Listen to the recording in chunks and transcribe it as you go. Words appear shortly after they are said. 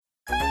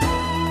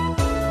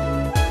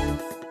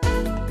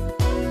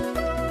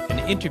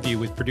interview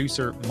with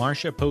producer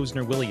Marsha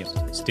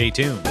Posner-Williams. Stay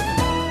tuned.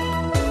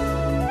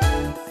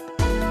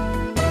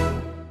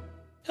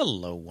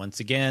 Hello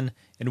once again,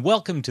 and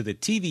welcome to the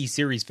TV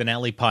series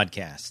finale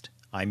podcast.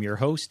 I'm your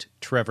host,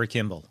 Trevor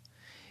Kimball.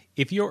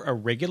 If you're a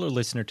regular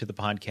listener to the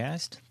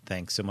podcast,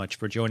 thanks so much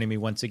for joining me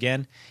once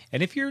again.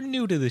 And if you're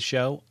new to the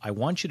show, I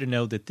want you to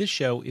know that this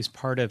show is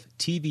part of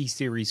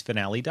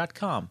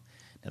TVSeriesFinale.com.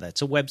 Now,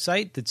 that's a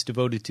website that's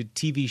devoted to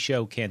TV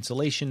show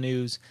cancellation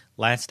news,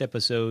 last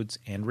episodes,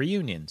 and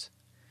reunions.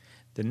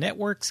 The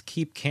networks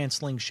keep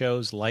canceling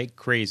shows like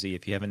crazy,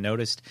 if you haven't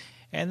noticed,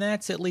 and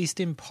that's at least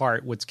in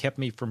part what's kept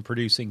me from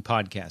producing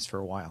podcasts for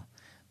a while.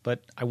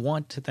 But I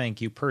want to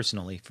thank you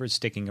personally for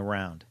sticking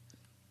around.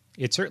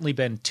 It's certainly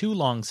been too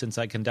long since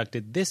I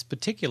conducted this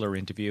particular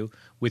interview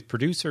with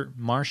producer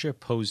Marsha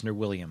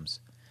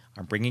Posner-Williams.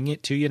 I'm bringing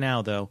it to you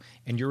now, though,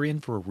 and you're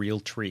in for a real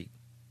treat.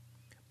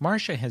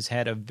 Marsha has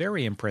had a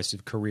very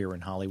impressive career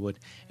in Hollywood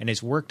and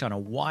has worked on a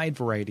wide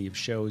variety of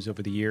shows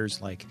over the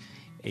years like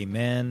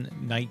Amen,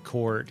 Night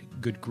Court,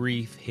 Good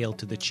Grief, Hail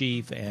to the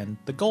Chief, and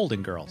The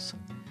Golden Girls.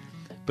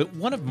 But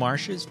one of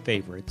Marsha's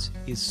favorites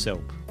is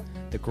Soap,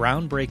 the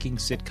groundbreaking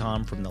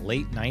sitcom from the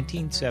late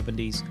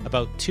 1970s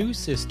about two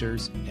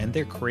sisters and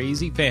their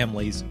crazy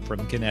families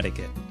from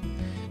Connecticut.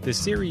 The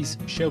series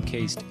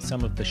showcased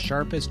some of the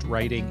sharpest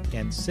writing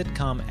and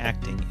sitcom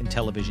acting in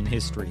television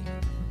history.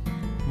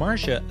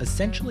 Marsha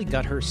essentially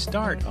got her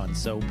start on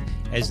Soap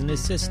as an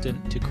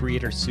assistant to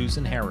creator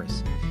Susan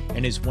Harris,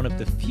 and is one of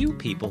the few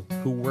people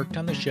who worked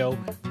on the show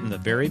from the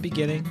very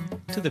beginning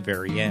to the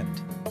very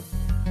end.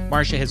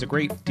 Marsha has a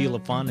great deal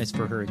of fondness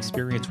for her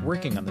experience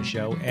working on the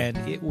show, and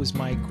it was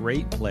my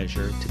great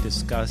pleasure to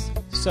discuss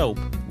Soap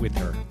with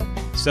her.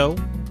 So,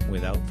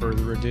 without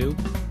further ado,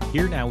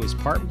 here now is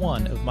part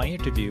one of my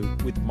interview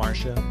with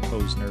Marsha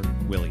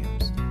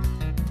Posner-Williams.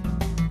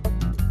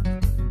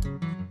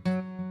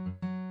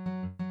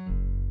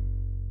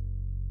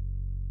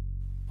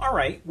 All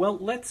right, well,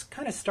 let's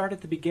kind of start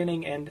at the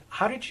beginning. And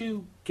how did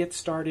you get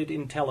started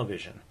in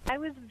television? I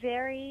was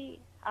very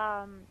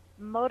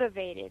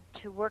motivated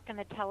to work in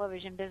the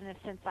television business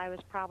since I was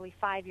probably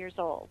 5 years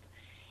old.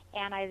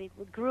 And I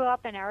grew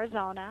up in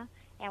Arizona,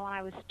 and when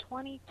I was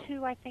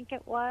 22, I think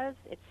it was,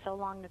 it's so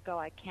long ago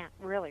I can't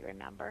really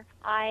remember,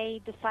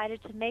 I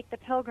decided to make the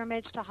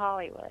pilgrimage to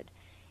Hollywood.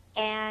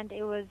 And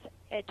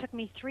it took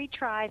me 3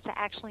 tries to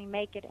actually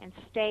make it and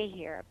stay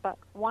here. But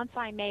once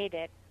I made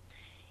it,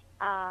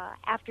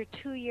 after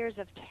 2 years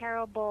of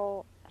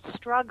terrible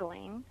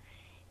struggling,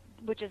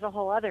 which is a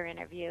whole other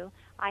interview,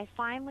 I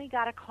finally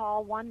got a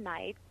call one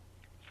night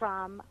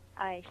from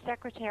a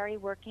secretary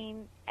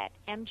working at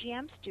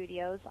MGM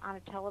Studios on a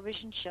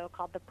television show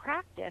called The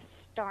Practice,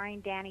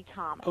 starring Danny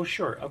Thomas. Oh,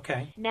 sure,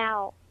 okay.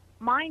 Now,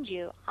 mind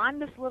you, I'm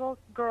this little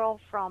girl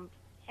from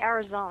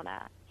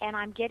Arizona, and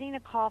I'm getting a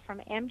call from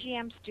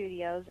MGM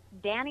Studios,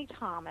 Danny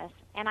Thomas,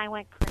 and I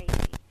went crazy.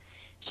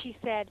 She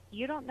said,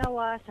 "You don't know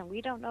us and we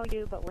don't know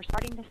you, but we're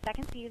starting the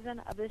second season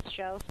of this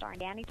show starring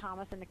Danny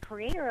Thomas, and the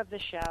creator of the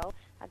show,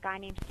 a guy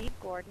named Steve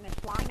Gordon, is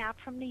flying out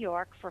from New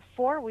York for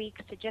 4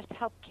 weeks to just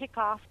help kick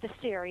off the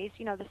series,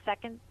 the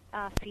second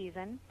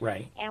season.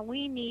 Right. And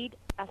we need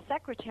a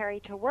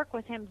secretary to work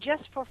with him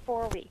just for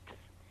 4 weeks."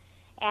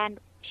 And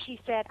she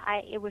said,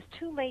 it was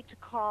too late to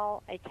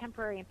call a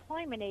temporary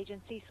employment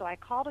agency, so I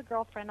called a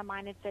girlfriend of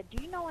mine and said,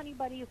 "Do you know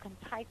anybody who can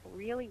type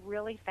really,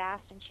 really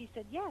fast?" And she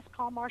said, "Yes,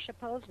 call Marsha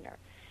Posner."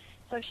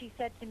 So she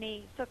said to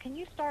me, "So can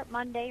you start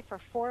Monday for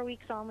 4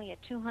 weeks only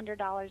at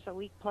 $200 a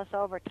week plus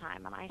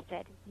overtime?" And I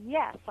said,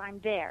 "Yes, I'm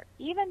there."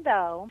 Even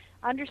though,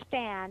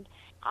 understand,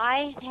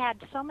 I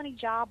had so many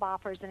job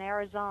offers in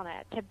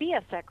Arizona to be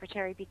a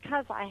secretary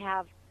because I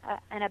have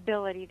an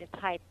ability to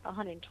type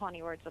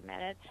 120 words a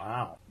minute.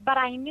 Wow. But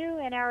I knew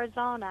in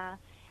Arizona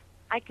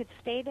I could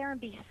stay there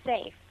and be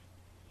safe,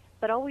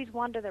 but always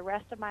wonder the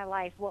rest of my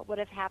life what would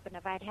have happened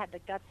if I'd had the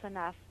guts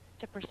enough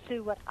to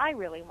pursue what I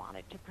really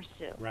wanted to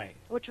pursue, Right.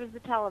 which was the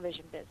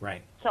television business.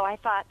 Right. So I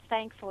thought,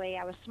 thankfully,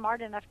 I was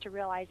smart enough to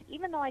realize,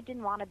 even though I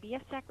didn't want to be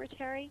a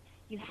secretary,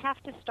 you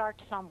have to start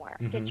somewhere,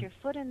 get your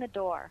foot in the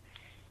door.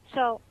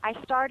 So I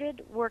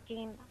started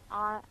working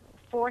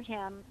for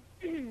him,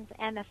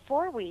 and the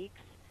 4 weeks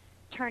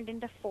turned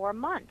into 4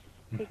 months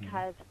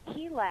because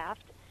he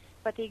left,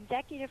 but the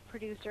executive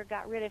producer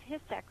got rid of his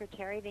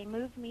secretary. They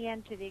moved me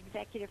into the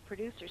executive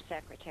producer's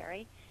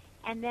secretary,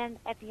 and then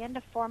at the end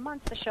of 4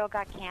 months, the show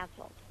got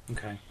canceled.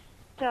 Okay.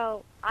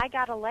 So I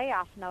got a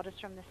layoff notice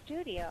from the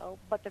studio,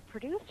 but the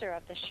producer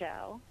of the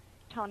show,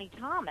 Tony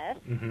Thomas,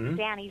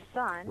 Danny's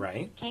son,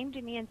 Right. came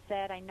to me and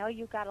said, "I know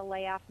you got a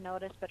layoff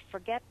notice, but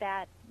forget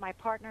that. My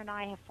partner and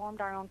I have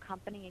formed our own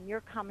company, and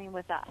you're coming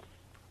with us."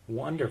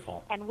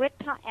 Wonderful. And Whit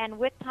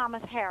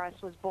Thomas Harris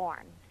was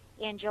born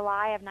in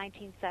July of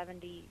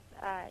 1970.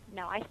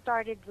 I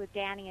started with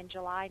Danny in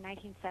July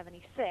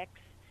 1976,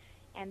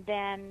 and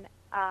then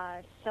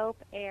Soap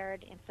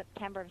aired in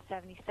September of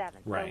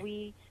 77. Right.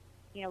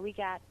 So we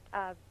got.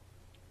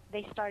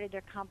 They started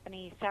their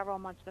company several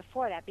months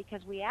before that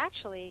because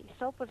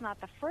Soap was not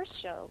the first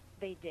show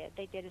they did.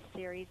 They did a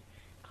series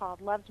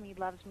called Loves Me,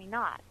 Loves Me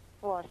Not.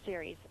 Well, a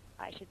series.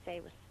 I should say,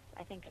 was,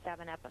 I think,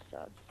 7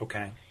 episodes.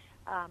 Okay.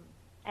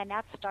 And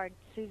that starred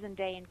Susan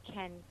Dey and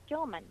Ken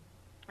Gilman.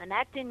 And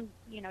that didn't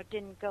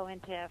go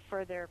into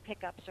further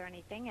pickups or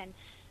anything. And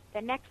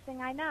the next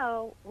thing I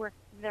know,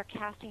 they're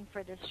casting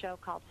for this show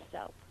called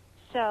Soap.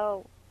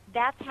 So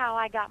that's how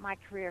I got my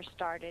career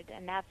started,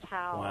 and that's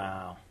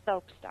how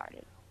Soap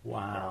started.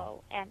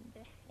 Wow. So,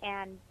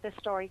 and the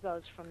story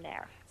goes from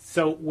there.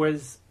 So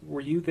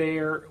were you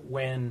there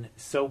when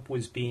Soap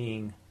was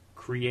being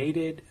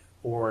created,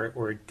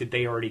 or did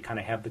they already kind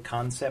of have the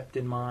concept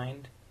in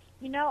mind?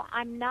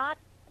 I'm not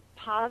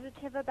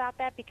positive about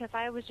that because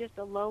I was just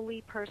a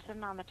lowly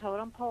person on the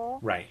totem pole.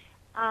 Right.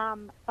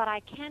 But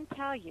I can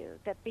tell you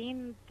that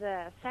being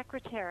the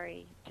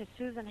secretary to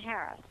Susan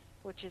Harris,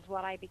 which is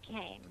what I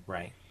became,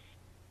 right,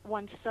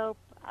 when Soap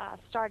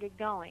started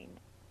going,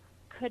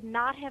 could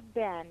not have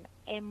been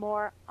a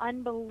more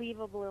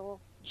unbelievable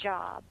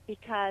job,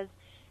 because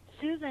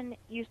Susan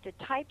used to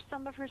type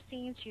some of her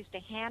scenes, she used to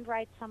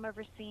handwrite some of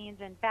her scenes,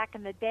 and back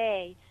in the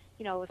day,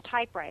 it was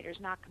typewriters,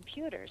 not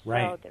computers.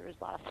 Right. So there was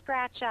a lot of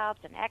scratch-outs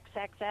and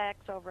XXX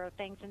over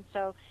things, and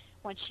so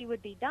when she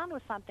would be done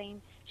with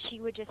something, she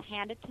would just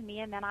hand it to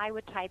me, and then I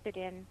would type it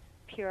in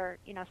pure,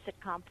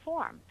 sitcom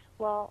form.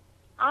 Well,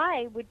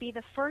 I would be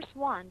the first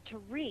one to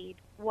read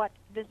what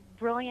this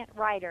brilliant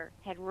writer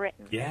had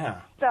written. Yeah.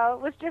 So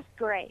it was just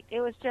great.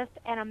 It was just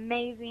an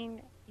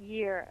amazing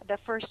year, the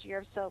first year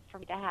of Soap, for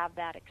me to have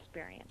that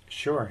experience.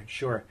 Sure.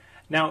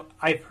 Now,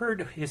 I've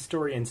heard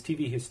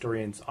TV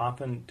historians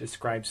often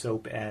describe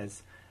Soap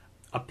as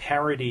a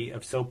parody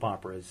of soap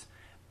operas,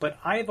 but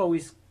I've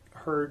always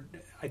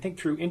heard, I think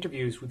through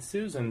interviews with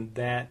Susan,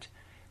 that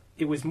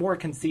it was more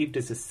conceived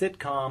as a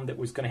sitcom that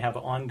was going to have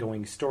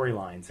ongoing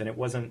storylines, and it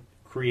wasn't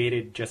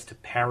created just to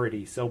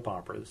parody soap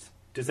operas.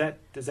 Does that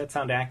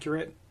sound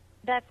accurate?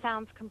 That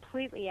sounds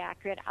completely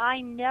accurate.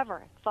 I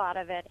never thought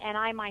of it, and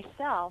I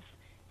myself,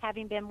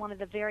 having been one of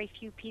the very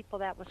few people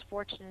that was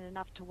fortunate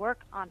enough to work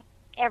on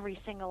every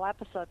single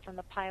episode from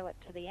the pilot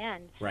to the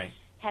end, right,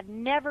 have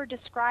never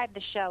described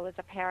the show as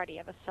a parody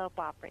of a soap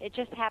opera. It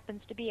just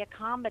happens to be a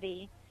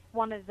comedy,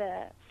 one of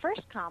the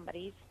first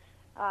comedies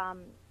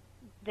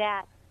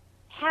that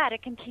had a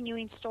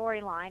continuing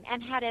storyline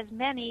and had as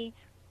many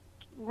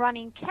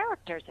running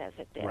characters as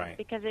it did. Right.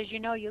 Because as you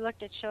know, you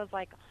looked at shows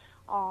like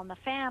All in the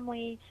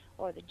Family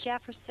or The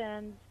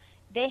Jeffersons,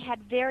 they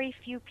had very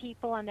few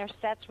people, and their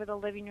sets were the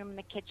living room and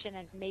the kitchen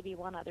and maybe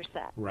one other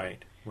set.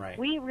 Right.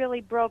 We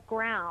really broke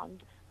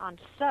ground on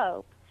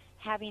Soap,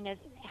 having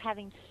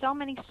so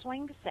many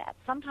swing sets,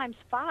 sometimes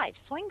 5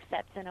 swing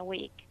sets in a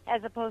week,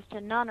 as opposed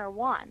to none or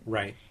one.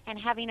 Right. And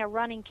having a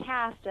running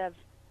cast of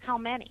how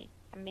many?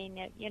 I mean,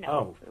 it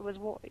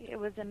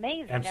was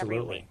amazing.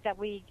 Absolutely.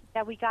 Every week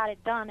that we got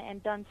it done,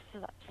 and done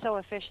so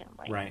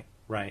efficiently.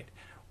 Right.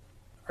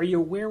 Are you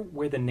aware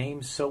where the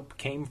name Soap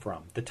came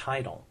from, the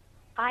title?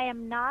 I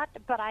am not,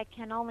 but I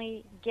can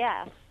only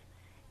guess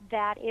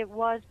that it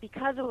was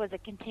because it was a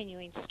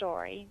continuing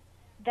story,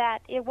 that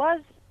it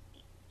was,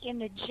 in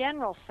the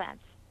general sense,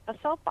 a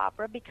soap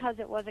opera because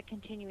it was a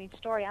continuing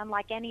story,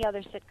 unlike any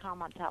other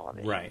sitcom on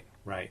television.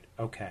 Right.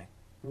 Okay.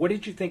 What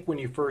did you think when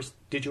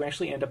did you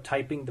actually end up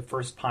typing the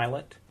first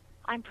pilot?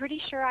 I'm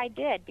pretty sure I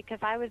did, because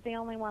I was the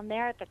only one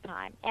there at the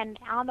time. And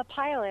on the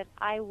pilot,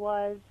 I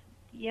was,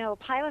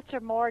 pilots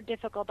are more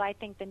difficult, I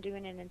think, than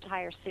doing an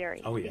entire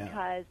series. Oh, yeah.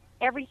 Because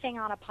everything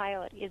on a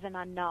pilot is an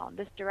unknown.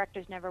 This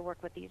director's never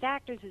worked with these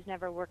actors, who's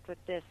never worked with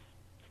this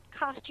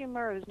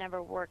costumer, who's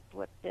never worked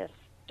with this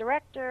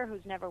director,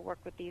 who's never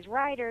worked with these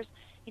writers,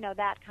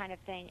 that kind of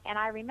thing. And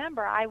I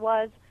remember I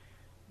was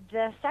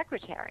the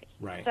secretary.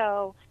 Right.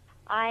 So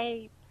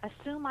I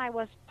assume I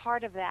was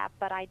part of that,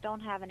 but I don't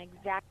have an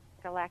exact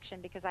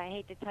recollection because I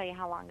hate to tell you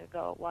how long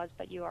ago it was,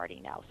 but you already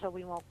know, so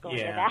we won't go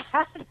into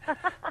that.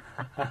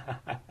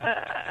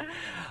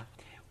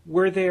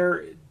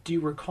 Do you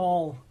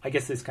recall, I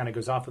guess this kind of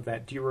goes off of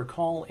that, do you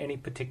recall any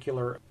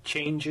particular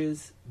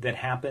changes that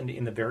happened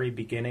in the very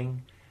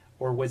beginning,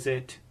 or was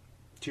it,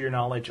 to your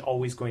knowledge,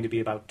 always going to be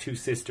about 2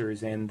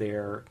 sisters and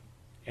their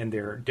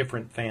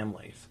different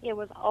families? It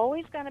was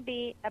always going to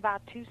be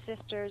about 2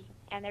 sisters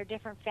and their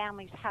different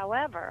families.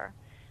 However,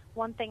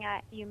 one thing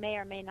you may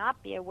or may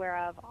not be aware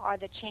of are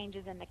the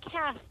changes in the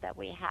cast that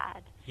we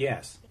had.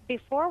 Yes.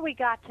 Before we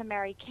got to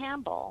Mary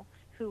Campbell,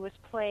 who was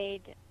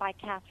played by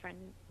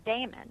Catherine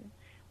Damon,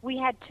 we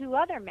had 2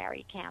 other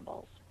Mary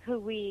Campbells who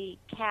we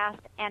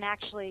cast and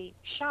actually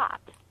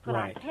shot, put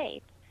on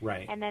tape.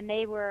 Right. And then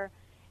they were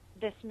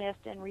dismissed,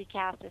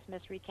 recast,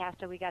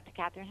 till we got to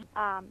Catherine.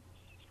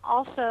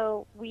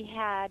 Also, we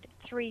had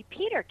 3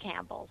 Peter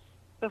Campbells,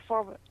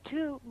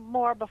 2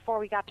 more before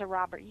we got to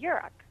Robert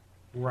Urich.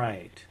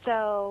 Right.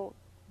 So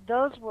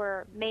those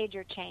were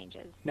major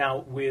changes.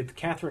 Now, with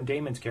Catherine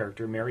Damon's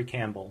character, Mary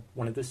Campbell,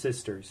 one of the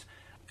sisters,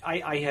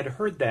 I had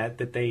heard that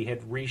they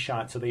had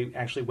reshot, so they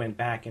actually went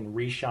back and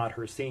reshot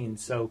her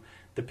scenes. So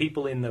the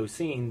people in those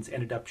scenes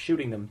ended up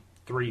shooting them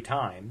 3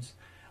 times.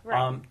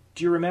 Right.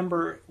 Do you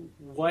remember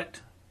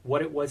what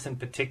it was in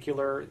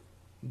particular,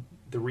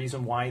 the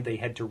reason why they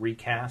had to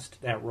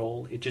recast that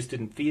role? It just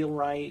didn't feel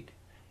right?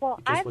 Well,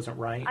 It just wasn't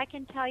right? I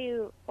can tell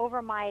you,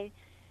 over my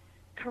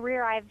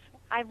career,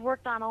 I've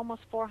worked on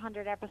almost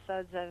 400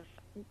 episodes of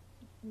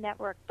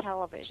network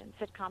television,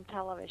 sitcom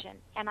television,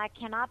 and I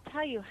cannot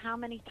tell you how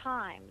many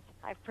times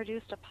I've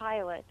produced a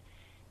pilot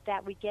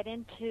that we get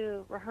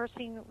into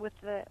rehearsing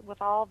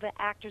with all the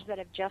actors that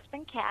have just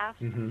been cast,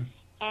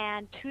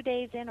 and 2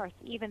 days in or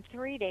even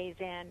 3 days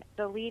in,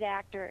 the lead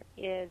actor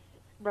is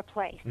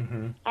replaced.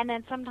 And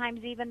then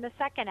sometimes even the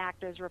second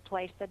actor is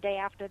replaced the day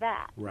after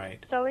that.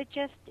 Right. So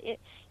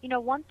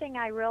one thing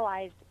I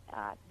realized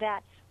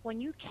that when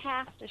you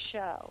cast a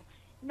show,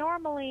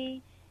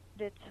 normally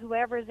that's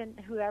whoever's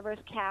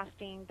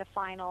casting the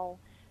final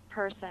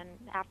person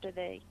after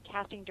the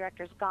casting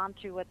director's gone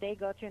through what they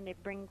go through and they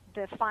bring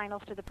the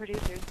finals to the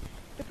producers.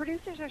 The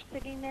producers are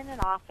sitting in an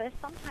office,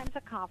 sometimes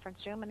a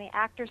conference room, and the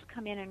actors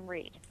come in and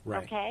read.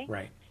 Right. Okay?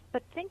 Right.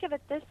 But think of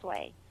it this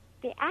way.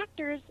 The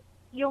actors,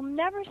 you'll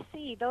never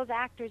see those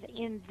actors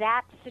in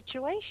that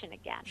situation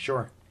again.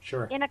 Sure.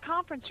 In a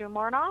conference room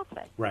or an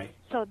office. Right.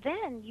 So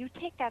then you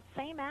take that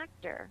same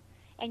actor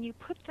and you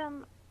put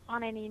them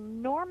on an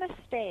enormous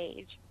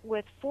stage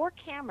with 4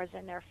 cameras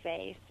in their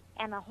face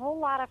and a whole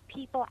lot of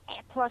people,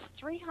 plus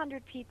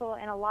 300 people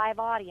in a live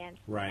audience,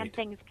 and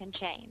things can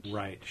change.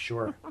 Right,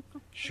 sure,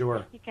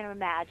 sure. You can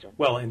imagine.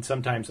 Well, and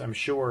sometimes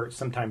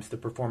the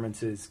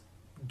performances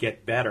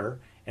get better,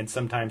 and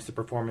sometimes the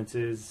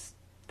performances,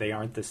 they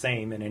aren't the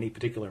same, and any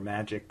particular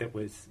magic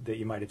that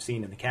you might have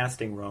seen in the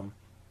casting room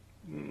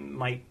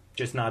might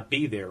just not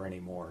be there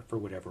anymore for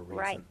whatever reason.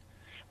 Right.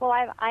 Well,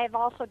 I've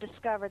also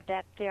discovered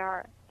that there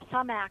are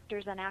some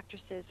actors and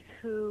actresses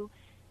who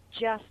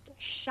just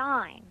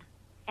shine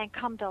and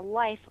come to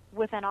life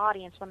with an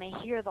audience when they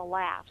hear the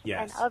laughs,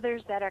 and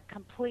others that are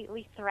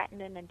completely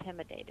threatened and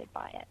intimidated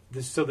by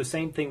it. So the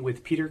same thing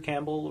with Peter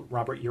Campbell,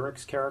 Robert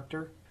Urich's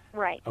character?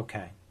 Right.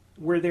 Okay.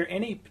 Were there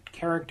any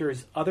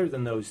characters other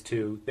than those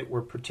two that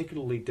were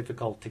particularly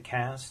difficult to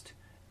cast?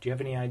 Do you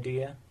have any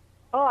idea?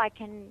 Oh, I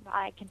can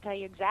tell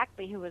you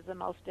exactly who was the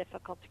most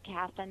difficult to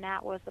cast, and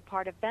that was the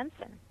part of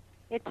Benson.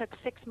 It took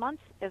 6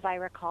 months, as I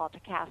recall, to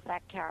cast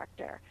that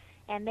character.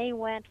 And they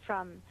went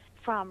from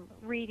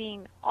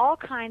reading all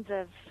kinds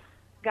of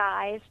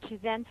guys to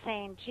then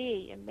saying,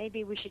 gee,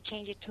 maybe we should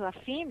change it to a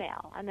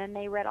female. And then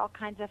they read all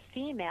kinds of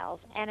females.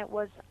 And it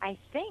was, I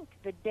think,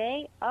 the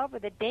day of or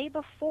the day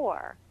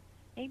before,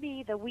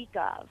 maybe the week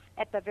of,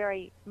 at the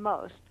very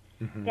most,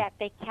 that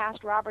they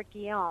cast Robert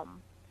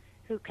Guillaume,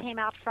 who came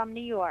out from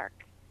New York,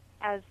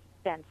 as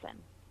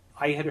Benson.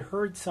 I had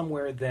heard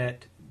somewhere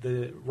that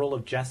the role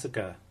of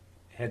Jessica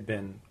had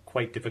been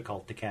quite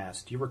difficult to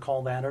cast. Do you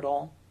recall that at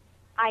all?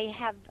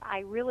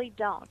 I really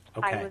don't.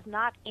 Okay. I was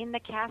not in the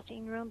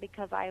casting room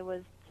because I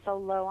was so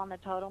low on the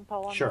totem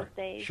pole on those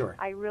days. Sure.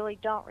 I really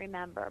don't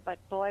remember, but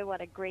boy,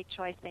 what a great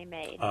choice they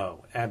made.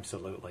 Oh,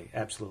 absolutely,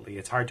 absolutely.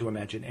 It's hard to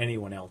imagine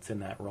anyone else in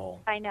that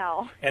role. I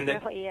know,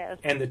 it really is.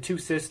 And the two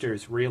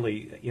sisters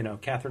really,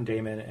 Catherine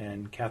Damon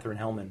and Katherine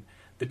Hellman,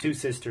 the two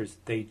sisters,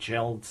 they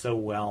gelled so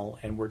well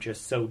and were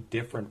just so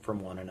different from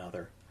one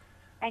another.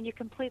 And you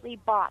completely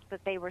bought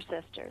that they were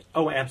sisters.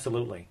 Oh,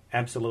 absolutely,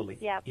 absolutely.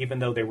 Yep. Even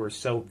though they were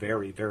so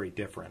very, very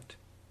different.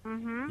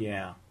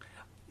 Yeah.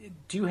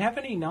 Do you have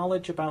any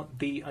knowledge about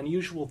the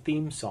unusual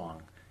theme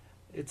song?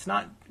 It's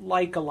not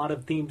like a lot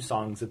of theme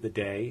songs of the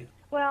day.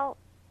 Well,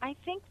 I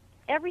think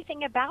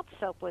everything about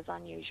Soap was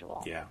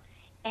unusual. Yeah.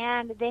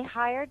 And they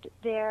hired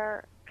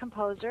their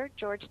composer,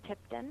 George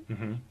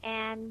Tipton,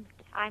 and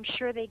I'm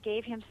sure they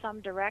gave him some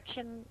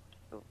direction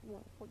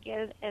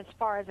as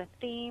far as a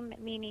theme,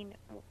 meaning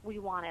we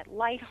want it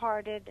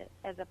lighthearted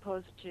as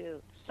opposed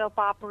to soap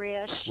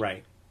opera-ish,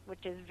 right,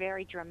 which is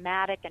very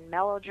dramatic and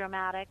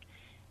melodramatic,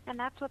 and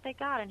that's what they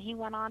got. And he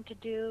went on to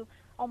do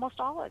most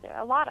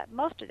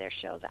of their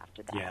shows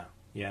after that.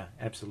 Yeah,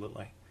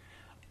 absolutely.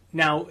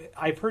 Now,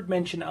 I've heard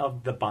mention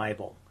of the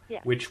Bible,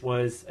 which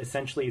was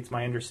essentially, it's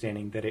my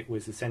understanding that it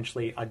was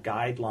essentially a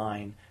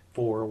guideline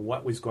for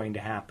what was going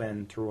to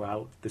happen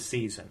throughout the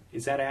season.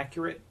 Is that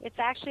accurate? It's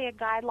actually a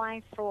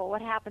guideline for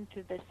what happened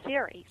through the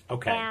series.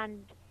 Okay.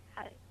 And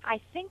I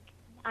think,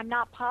 I'm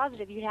not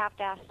positive, you'd have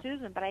to ask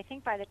Susan, but I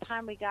think by the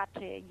time we got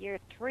to year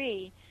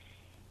 3,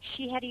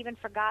 she had even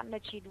forgotten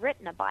that she'd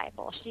written a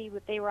Bible.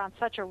 They were on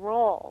such a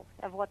roll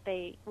of what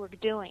they were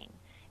doing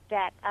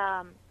that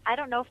I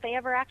don't know if they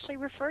ever actually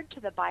referred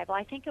to the Bible.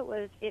 I think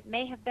it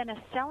may have been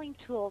a selling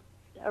tool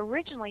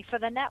originally for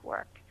the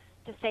network,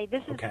 to say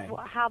this is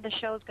how the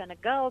show's going to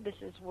go,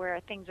 this is where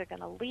things are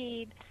going to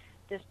lead,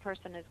 this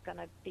person is going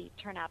to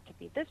turn out to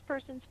be this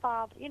person's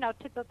fault,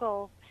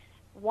 typical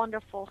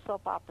wonderful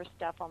soap opera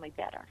stuff, only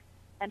better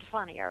and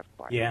funnier, of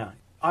course. Yeah.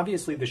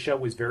 Obviously, the show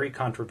was very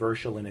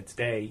controversial in its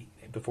day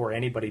before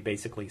anybody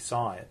basically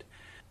saw it.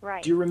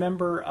 Right. Do you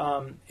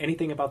remember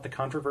anything about the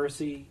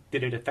controversy?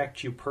 Did it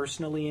affect you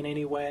personally in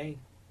any way?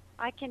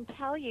 I can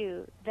tell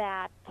you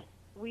that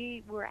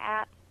we were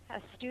at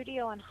a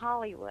studio in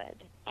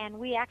Hollywood, and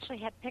we actually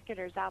had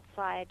picketers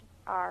outside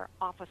our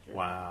offices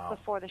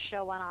before the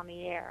show went on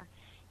the air.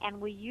 and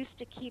we used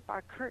to keep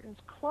our curtains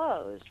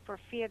closed for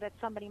fear that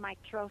somebody might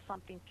throw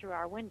something through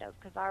our windows,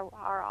 because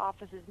our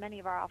offices, many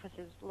of our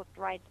offices looked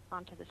right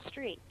onto the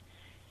street.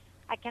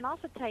 I can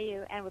also tell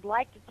you, and would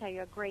like to tell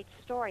you, a great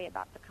story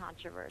about the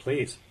controversy.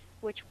 Please.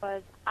 Which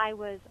was, I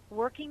was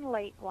working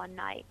late one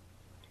night,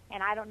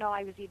 and I don't know,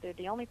 I was either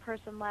the only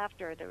person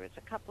left or there was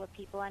a couple of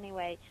people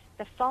anyway.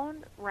 The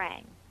phone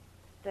rang,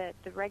 the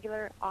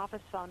regular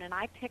office phone, and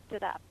I picked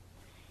it up.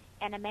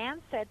 And a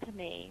man said to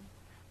me,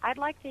 "I'd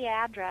like the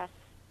address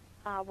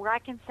where I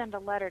can send a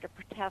letter to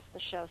protest the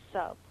show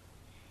Soap."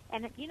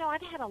 And,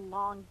 I'd had a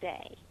long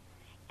day.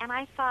 And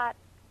I thought,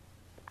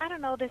 I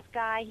don't know this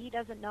guy. He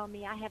doesn't know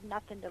me. I have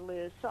nothing to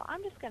lose. So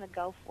I'm just going to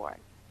go for it.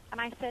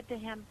 And I said to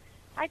him,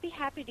 "I'd be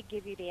happy to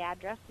give you the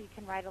address so you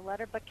can write a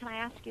letter, but can I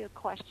ask you a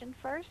question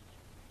first?"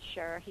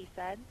 "Sure," he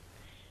said.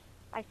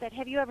 I said,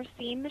 "Have you ever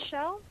seen the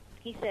show?"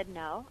 He said,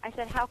 "No." I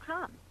said, "How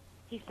come?"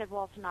 He said,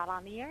 "Well, it's not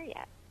on the air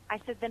yet." I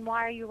said, "Then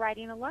why are you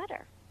writing a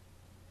letter?"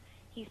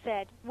 He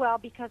said, "Well,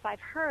 because I've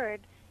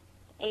heard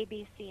A,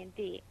 B, C, and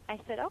D." I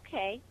said,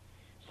 "Okay.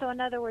 So in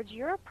other words,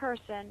 you're a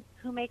person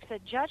who makes a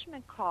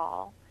judgment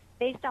call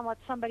based on what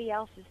somebody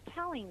else is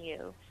telling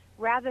you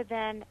rather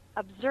than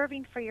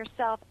observing for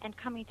yourself and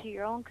coming to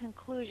your own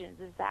conclusions.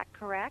 Is that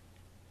correct?"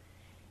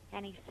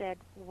 And he said,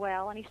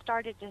 "Well," and he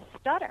started to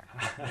stutter,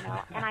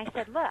 And I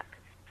said, "Look,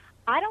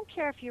 I don't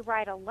care if you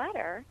write a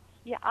letter.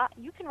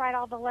 You can write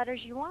all the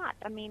letters you want.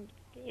 I mean,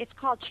 it's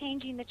called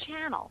changing the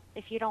channel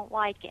if you don't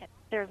like it.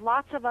 There's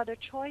lots of other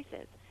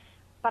choices.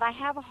 But I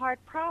have a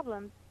hard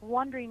problem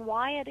wondering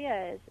why it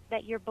is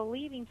that you're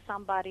believing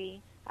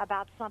somebody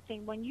about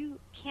something when you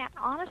can't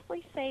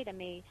honestly say to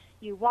me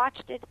you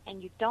watched it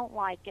and you don't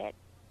like it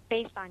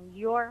based on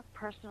your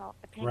personal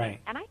opinion." Right.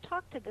 And I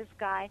talked to this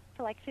guy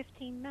for like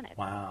 15 minutes.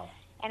 Wow.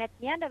 And at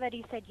the end of it,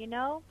 he said,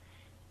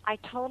 "I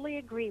totally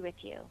agree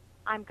with you.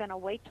 I'm going to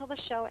wait till the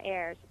show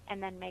airs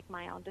and then make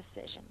my own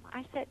decision."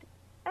 I said,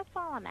 "That's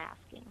all I'm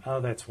asking." Oh,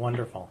 that's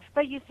wonderful.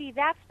 But you see,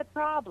 that's the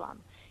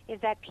problem, is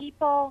that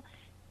people,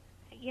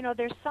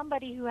 there's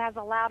somebody who has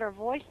a louder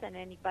voice than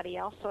anybody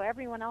else, so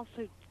everyone else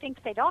who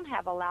thinks they don't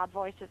have a loud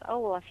voice is, "Oh,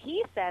 well, if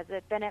he says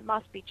it, then it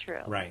must be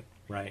true." Right,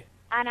 right.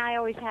 And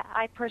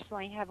I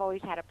personally have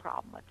always had a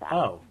problem with that.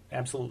 Oh,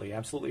 absolutely,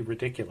 absolutely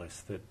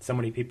ridiculous that so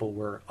many people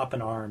were up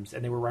in arms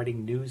and they were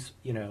writing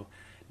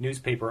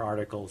newspaper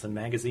articles and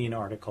magazine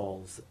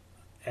articles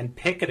and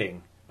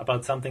picketing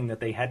about something that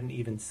they hadn't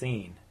even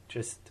seen.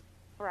 Just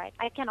right.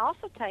 I can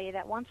also tell you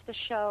that once the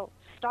show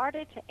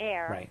started to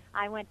air, right.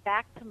 I went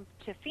back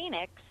to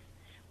Phoenix,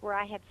 where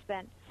I had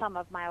spent some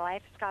of my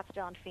life,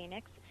 Scottsdale and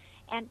Phoenix,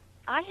 and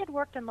I had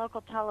worked in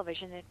local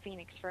television in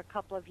Phoenix for a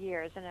couple of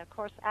years, and of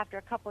course, after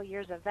a couple of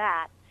years of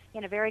that,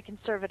 in a very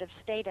conservative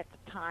state at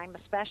the time,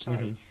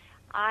 especially,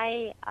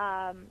 I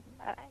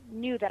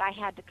knew that I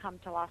had to come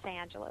to Los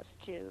Angeles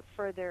to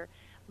further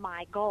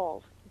my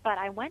goals. But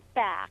I went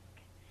back,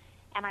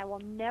 and I will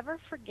never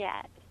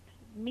forget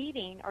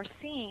meeting or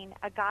seeing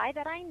a guy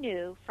that I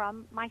knew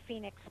from my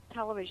Phoenix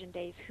television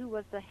days who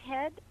was the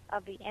head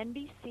of the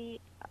NBC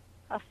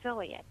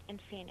affiliate in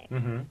Phoenix.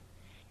 Mm-hmm.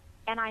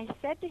 And I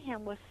said to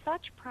him with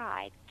such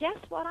pride, "Guess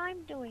what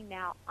I'm doing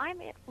now?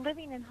 I'm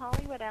living in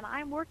Hollywood, and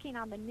I'm working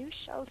on the new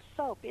show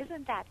Soap.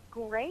 Isn't that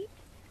great?"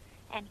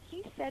 And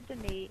he said to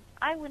me,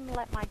 "I wouldn't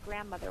let my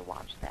grandmother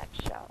watch that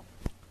show."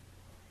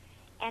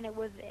 And it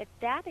was at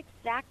that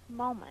exact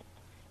moment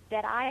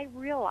that I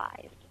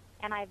realized,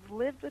 and I've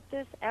lived with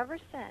this ever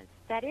since,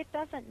 that it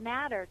doesn't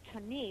matter to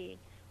me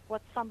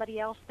what somebody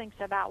else thinks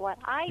about what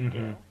I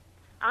do.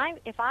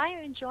 If I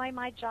enjoy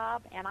my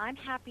job and I'm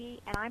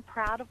happy and I'm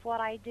proud of what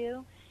I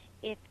do,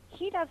 if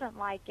he doesn't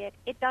like it,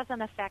 it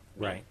doesn't affect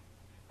me. Right.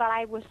 But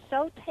I was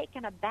so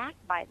taken aback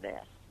by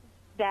this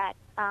that,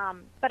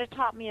 but it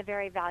taught me a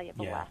very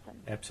valuable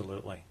lesson.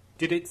 Absolutely.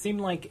 Did it seem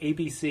like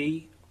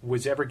ABC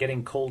was ever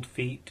getting cold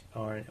feet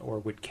or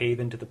would cave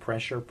into the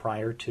pressure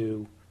prior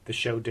to the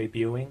show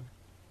debuting?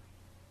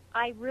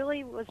 I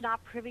really was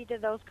not privy to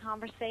those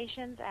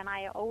conversations, and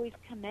I always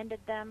commended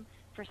them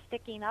for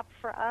sticking up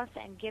for us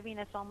and giving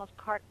us almost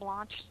carte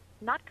blanche,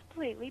 not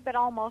completely, but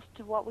almost,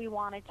 to what we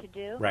wanted to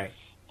do. Right.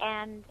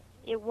 And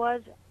it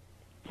was,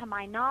 to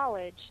my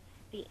knowledge,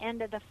 the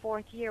end of the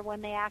fourth year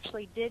when they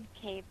actually did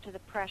cave to the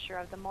pressure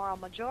of the moral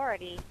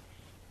majority,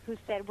 who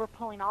said, "We're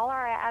pulling all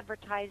our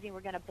advertising,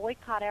 we're going to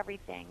boycott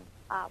everything."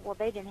 Well,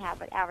 they didn't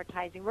have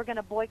advertising. "We're going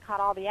to boycott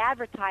all the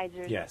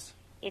advertisers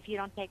if you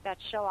don't take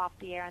that show off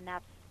the air," and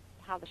that's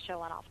how the show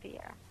went off the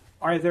air.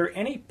 Are there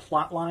any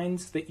plot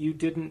lines that you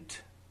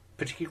didn't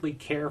particularly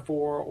care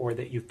for or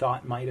that you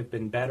thought might have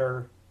been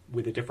better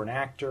with a different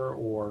actor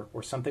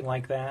or something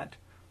like that?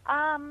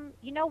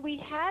 We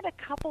had a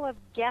couple of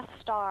guest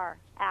star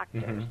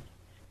actors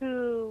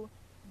who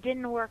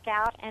didn't work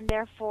out, and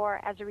therefore,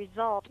 as a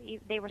result,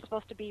 they were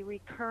supposed to be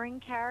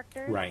recurring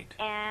characters. Right.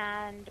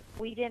 And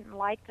we didn't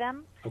like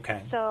them.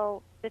 Okay.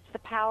 So it's the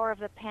power of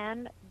the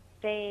pen.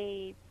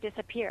 They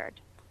disappeared.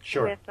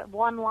 Sure. With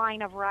one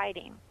line of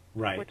writing.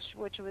 Right.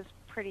 Which was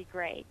pretty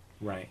great.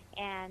 Right.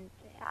 And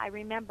I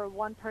remember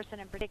one person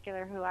in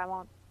particular who I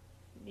won't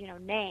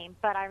name,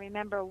 but I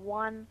remember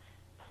one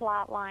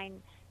plot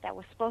line that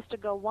was supposed to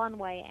go one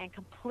way and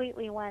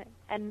completely went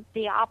and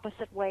the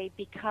opposite way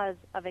because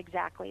of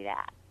exactly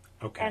that.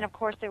 Okay. And of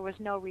course, there was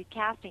no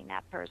recasting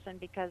that person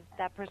because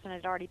that person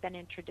had already been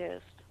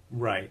introduced.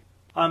 Right.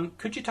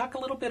 Could you talk a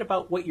little bit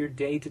about what your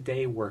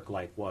day-to-day work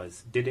life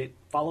was? Did it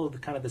follow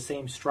the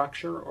same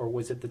structure, or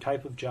was it the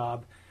type of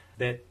job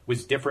that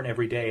was different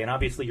every day? And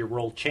obviously your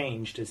role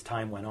changed as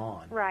time went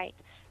on. Right.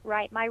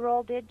 My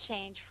role did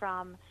change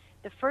from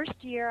the first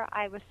year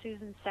I was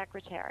Susan's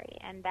secretary,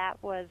 and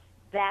that was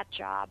that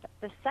job.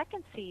 The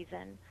second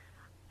season,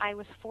 I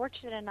was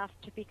fortunate enough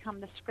to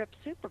become the script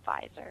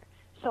supervisor.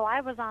 So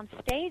I was on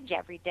stage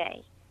every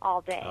day,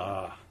 all day,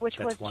 which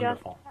was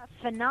wonderful.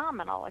 Just a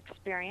phenomenal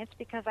experience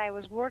because I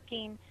was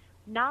working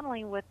not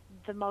only with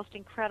the most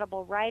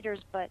incredible writers,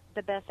 but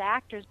the best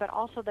actors, but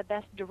also the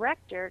best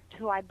director,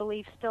 who I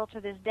believe still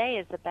to this day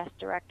is the best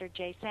director,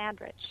 Jay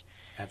Sandrich.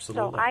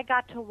 Absolutely. So I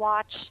got to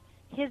watch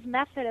his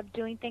method of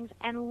doing things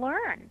and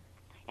learn.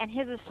 And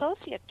his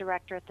associate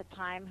director at the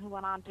time, who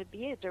went on to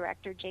be a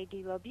director,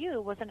 J.D. LeBeau,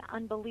 was an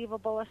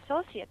unbelievable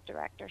associate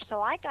director.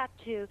 So I got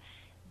to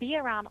be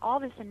around all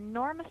this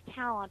enormous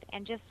talent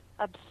and just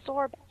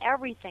absorb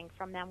everything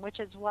from them, which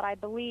is what I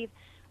believe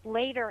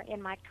later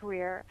in my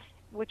career,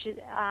 which is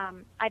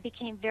I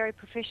became very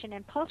proficient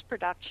in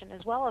post-production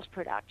as well as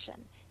production.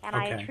 And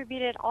I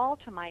attribute it all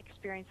to my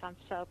experience on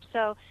soap.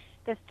 So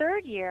the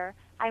third year,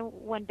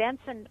 when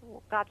Benson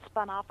got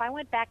spun off, I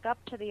went back up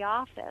to the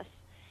office.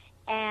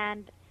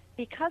 And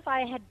because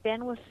I had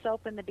been with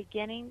soap in the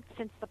beginning,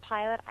 since the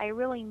pilot, I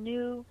really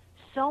knew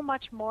so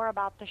much more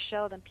about the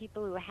show than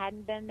people who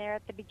hadn't been there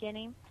at the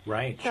beginning.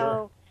 Right,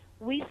 so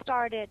we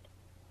started,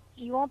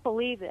 you won't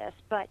believe this,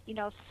 but,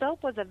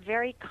 soap was a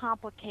very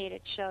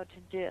complicated show to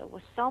do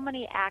with so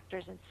many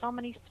actors and so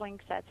many swing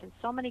sets and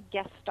so many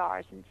guest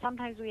stars, and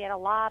sometimes we had a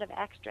lot of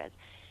extras.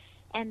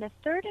 And the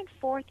third and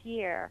fourth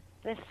year,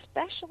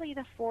 especially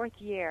the fourth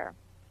year,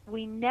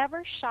 we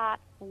never shot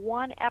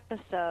one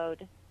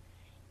episode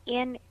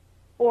in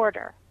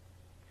order.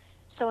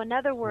 So in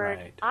other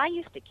words, I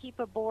used to keep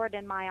a board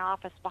in my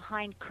office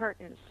behind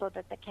curtains so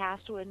that the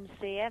cast wouldn't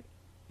see it.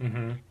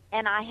 Mm-hmm.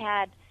 And I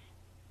had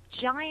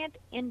giant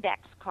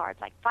index cards,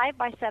 like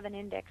 5x7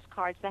 index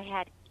cards that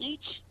had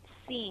each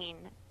scene.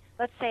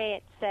 Let's say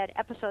it said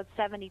episode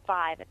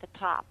 75 at the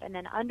top, and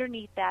then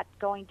underneath that,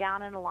 going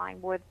down in a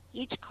line, where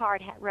each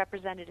card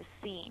represented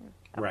a scene.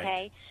 Okay.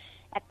 Right.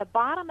 At the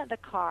bottom of the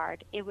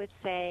card, it would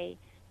say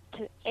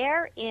to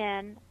air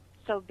in.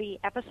 So be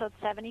episode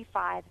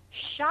 75,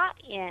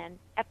 shot in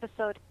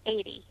episode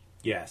 80.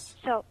 Yes.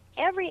 So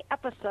every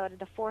episode of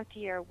the fourth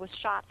year was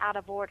shot out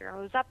of order.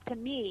 It was up to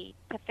me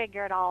to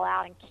figure it all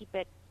out and keep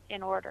it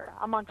in order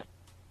amongst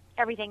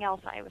everything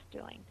else I was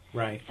doing.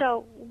 Right.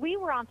 So we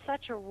were on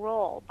such a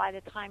roll by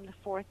the time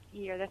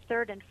the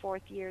third and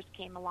fourth years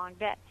came along,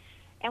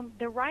 and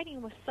the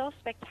writing was so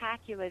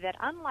spectacular that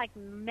unlike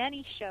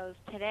many shows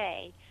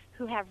today,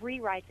 who have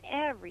rewrites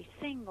every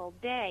single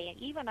day, and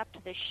even up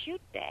to the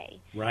shoot day.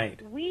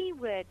 Right. We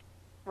would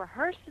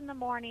rehearse in the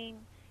morning,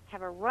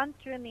 have a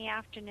run-through in the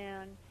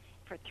afternoon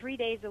for 3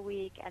 days a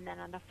week, and then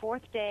on the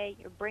fourth day,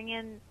 you bring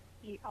in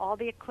all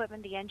the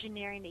equipment, the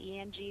engineering, the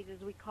ENGs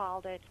as we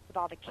called it, with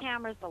all the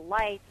cameras, the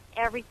lights,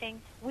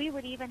 everything. We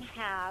would even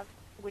have,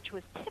 which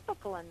was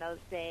typical in those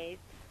days,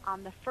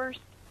 on the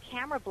first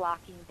camera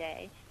blocking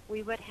day,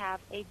 we would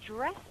have a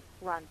dress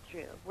run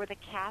through where the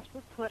cast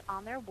would put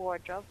on their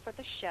wardrobe for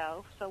the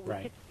show so we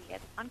could see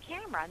it on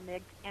camera,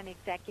 and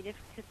executives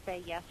could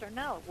say yes or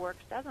no,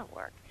 works, doesn't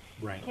work.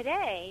 Right.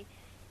 Today,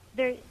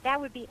 that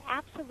would be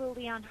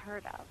absolutely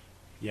unheard of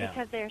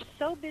because they're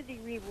so busy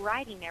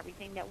rewriting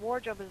everything that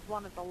wardrobe is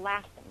one of the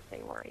last things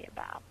they worry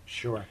about.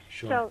 Sure.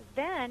 So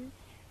then,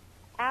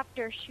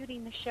 after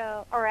shooting the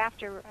show, or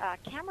after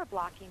camera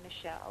blocking the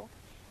show,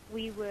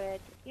 we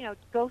would,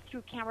 go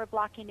through camera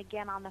blocking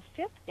again on the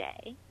fifth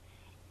day.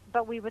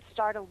 But we would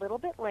start a little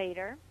bit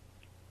later,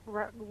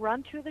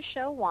 run through the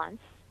show once,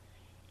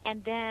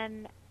 and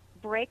then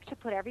break to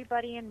put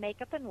everybody in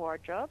makeup and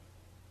wardrobe.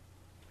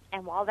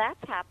 And while that's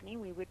happening,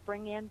 we would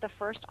bring in the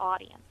first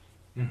audience.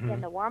 Mm-hmm.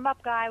 Then the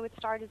warm-up guy would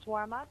start his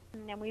warm-up,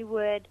 and then we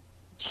would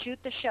shoot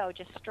the show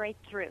just straight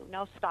through,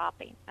 no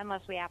stopping,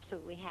 unless we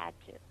absolutely had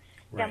to.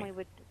 Right.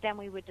 Then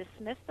we would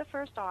dismiss the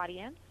first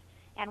audience,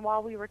 and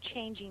while we were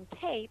changing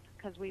tape,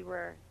 because we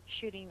were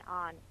shooting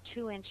on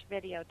 2-inch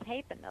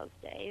videotape in those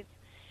days,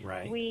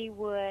 we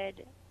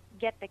would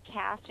get the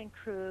cast and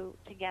crew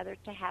together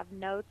to have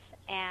notes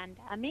and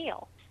a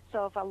meal.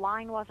 So if a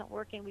line wasn't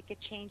working, we could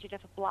change it.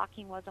 If a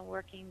blocking wasn't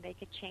working, they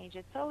could change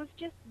it. So it was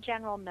just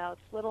general notes,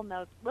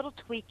 little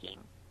tweaking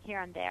here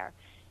and there.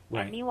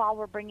 Right. And meanwhile,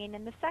 we're bringing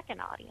in the second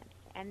audience.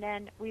 And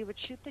then we would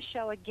shoot the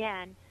show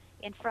again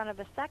in front of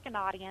a second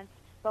audience,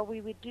 but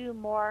we would do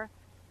more.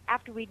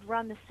 After we'd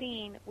run the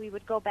scene, we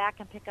would go back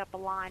and pick up a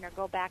line or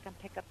go back and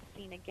pick up the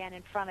scene again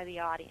in front of the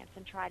audience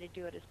and try to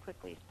do it as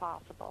quickly as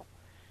possible.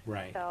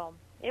 Right. So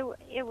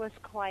it was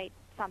quite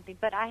something.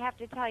 But I have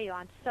to tell you,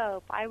 on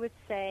soap, I would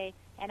say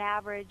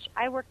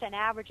I worked an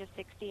average of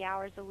 60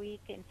 hours a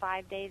week in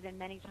 5 days, and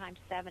many times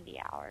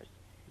 70 hours.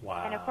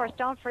 Wow. And of course,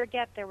 don't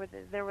forget there were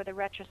the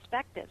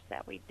retrospectives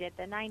that we did,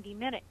 the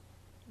 90-minute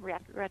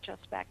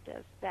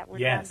retrospectives that were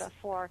Yes. done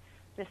before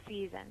the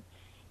season.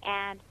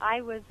 And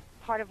I was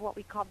part of what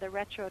we called the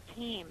retro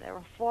team. There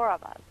were 4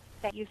 of us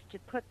that used to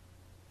put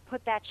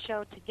that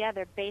show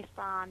together based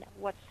on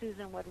what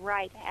Susan would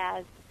write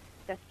as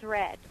the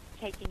thread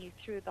taking you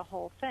through the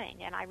whole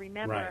thing. And I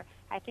remember, Right.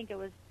 I think it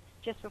was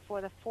just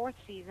before the 4th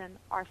season,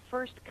 our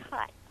first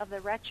cut of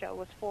the retro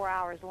was 4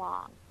 hours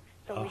long.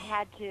 So we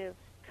had to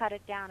cut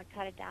it down and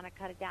cut it down and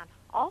cut it down.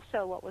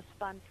 Also, what was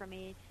fun for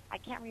me, I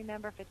can't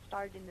remember if it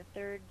started in the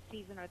 3rd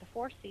season or the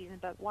 4th season,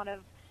 but one of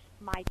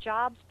my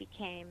jobs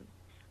became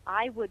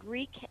I would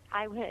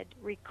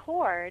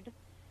record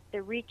the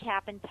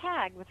recap and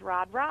tag with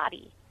Rod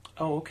Roddy.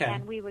 Oh, okay.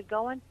 And we would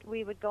go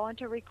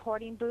into a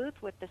recording booth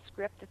with the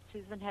script that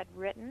Susan had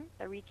written,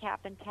 the recap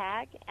and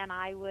tag, and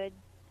I would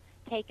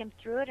take him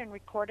through it and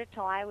record it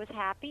till I was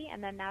happy,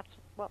 and then that's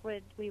what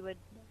we would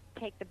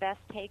take the best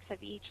takes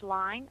of each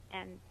line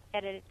and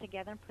edit it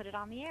together and put it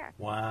on the air.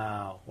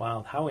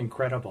 Wow. How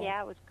incredible.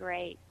 Yeah, it was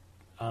great.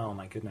 Oh,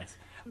 my goodness.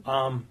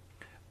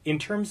 In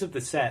terms of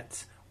the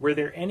sets, were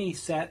there any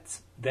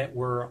sets that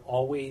were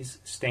always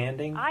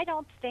standing? I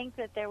don't think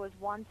that there was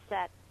one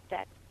set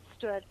that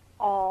stood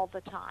all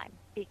the time,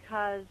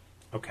 because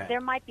there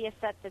might be a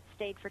set that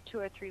stayed for 2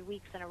 or 3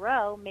 weeks in a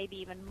row, maybe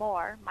even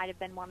more. Might have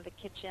been one of the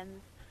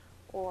kitchens,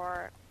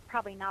 or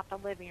probably not the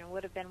living room,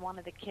 would have been one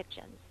of the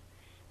kitchens.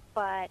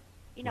 But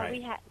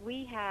Right.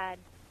 we had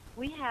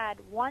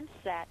one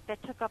set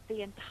that took up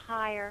the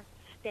entire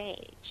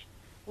stage,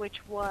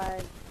 which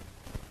was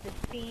the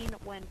scene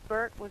when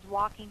Bert was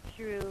walking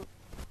through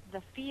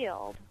the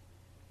field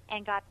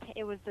and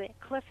it was the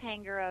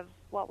cliffhanger of,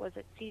 what was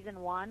it,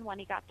 season 1, when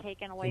he got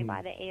taken away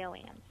by the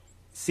aliens.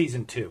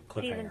 Season 2,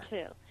 cliffhanger. Season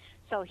 2.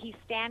 So he's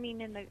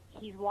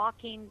he's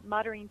walking,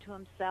 muttering to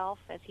himself,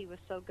 as he was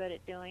so good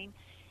at doing,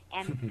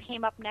 and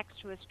came up next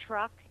to his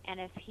truck, and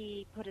as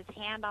he put his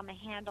hand on the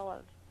handle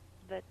of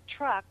the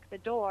truck, the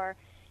door,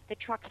 the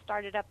truck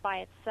started up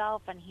by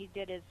itself, and he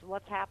did his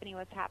what's happening,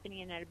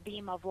 and a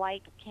beam of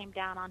light came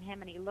down on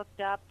him, and he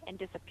looked up and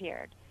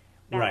disappeared.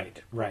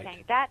 Right.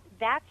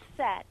 That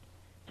set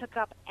took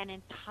up an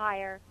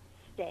entire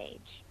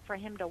stage for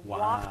him to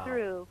walk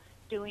through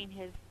doing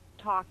his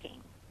talking.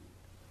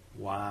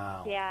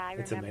 Wow. Yeah, I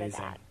It's remember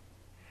amazing. that.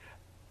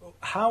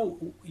 How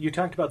you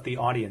talked about the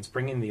audience,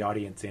 bringing the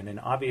audience in, and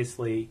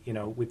obviously,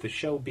 with the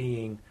show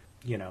being,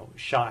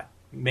 shot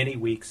many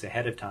weeks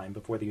ahead of time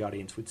before the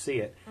audience would see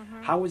it,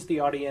 how was the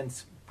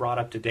audience brought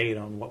up to date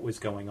on what was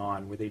going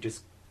on? Were they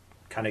just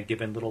kind of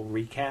given little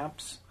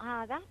recaps?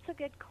 That's a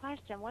good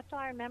question. What do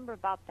I remember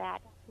about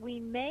that? We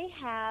may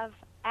have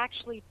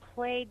actually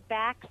played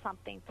back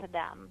something to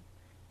them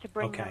to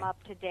bring them up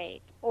to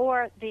date,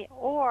 or the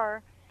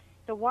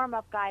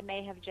warm-up guy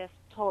may have just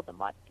told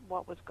them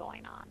what was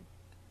going on.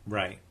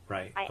 Right.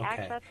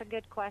 That's a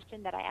good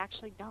question that I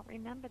actually don't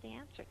remember the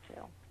answer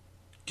to.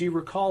 Do you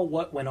recall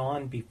what went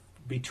on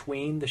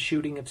between the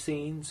shooting of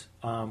scenes?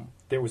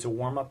 There was a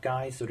warm-up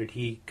guy, so did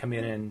he come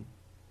in and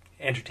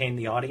entertain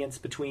the audience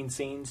between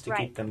scenes to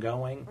keep them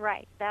going?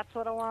 Right. That's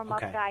what a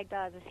warm-up guy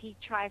does, is he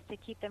tries to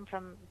keep them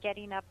from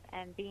getting up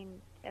and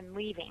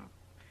leaving.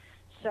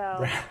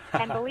 So,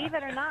 and believe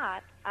it or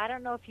not, I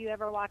don't know if you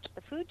ever watched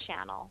the Food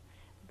Channel,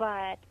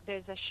 but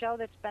there's a show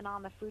that's been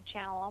on the Food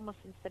Channel almost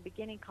since the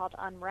beginning called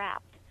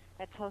Unwrapped,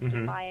 that's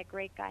hosted by a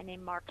great guy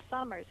named Mark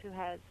Summers, who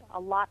has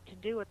a lot to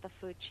do with the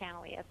Food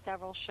Channel. He has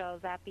several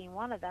shows, that being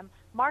one of them.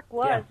 Mark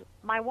was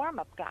my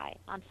warm-up guy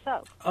on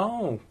soap.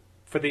 Oh,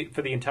 for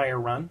the entire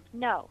run?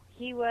 No,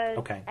 he was,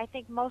 I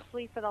think,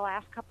 mostly for the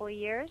last couple of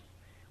years.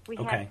 We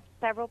had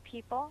several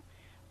people,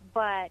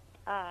 but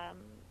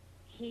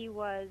he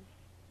was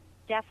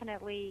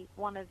definitely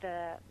one of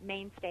the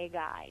mainstay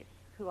guys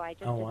who I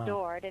just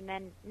adored. And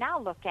then now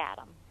look at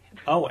him.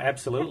 Oh,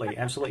 absolutely.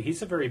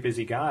 He's a very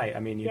busy guy. I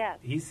mean,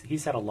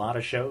 he's had a lot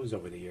of shows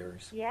over the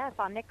years. Yes,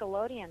 on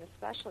Nickelodeon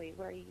especially,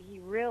 where he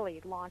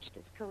really launched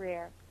his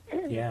career.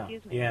 Yeah.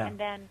 Excuse me. Yeah. And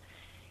then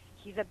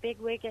he's a big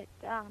wig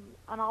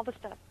on all the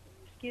stuff,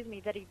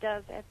 that he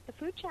does at the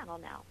Food Channel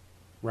now.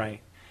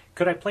 Right.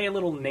 Could I play a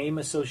little name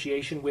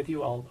association with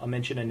you? I'll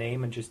mention a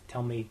name and just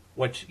tell me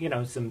what,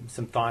 some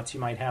thoughts you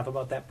might have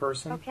about that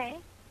person. Okay.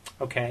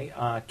 Okay.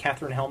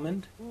 Katherine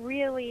Helmond.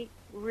 Really,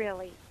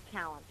 really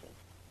talented.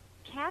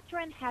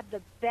 Katherine had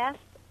the best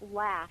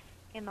laugh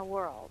in the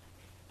world,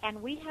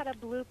 and we had a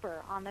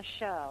blooper on the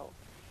show.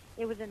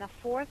 It was in the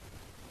fourth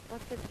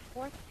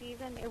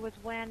season? It was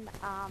when,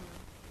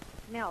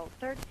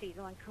 third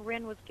season, when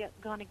Corinne was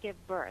going to give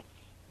birth.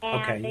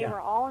 And they were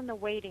all in the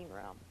waiting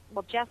room.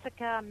 Well,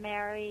 Jessica,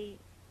 Mary,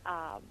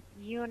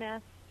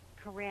 Eunice,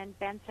 Corinne,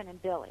 Benson,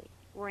 and Billy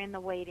were in the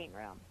waiting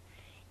room.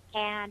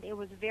 And it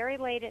was very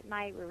late at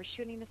night. We were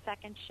shooting the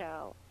second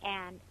show,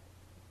 and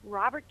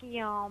Robert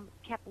Guillaume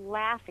kept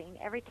laughing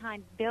every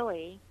time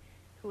Billy,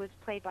 who was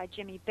played by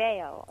Jimmy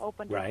Baio,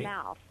 opened Right. his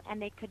mouth,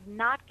 and they could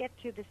not get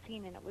through the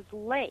scene, and it was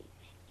late.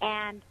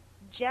 And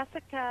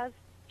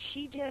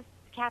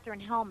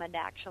Catherine Hellman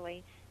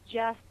actually,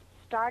 just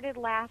started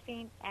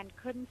laughing and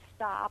couldn't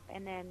stop,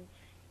 and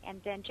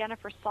then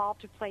Jennifer Salt,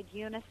 who played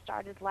Eunice,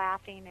 started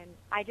laughing, and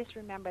I just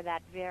remember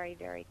that very,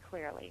 very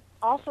clearly.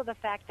 Also the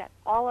fact that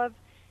all of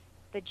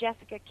the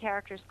Jessica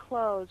character's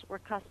clothes were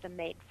custom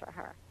made for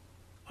her.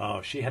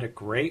 Oh, she had a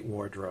great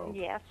wardrobe.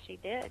 Yes, she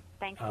did,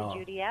 thanks to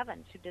Judy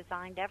Evans, who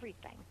designed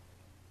everything.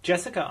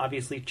 Jessica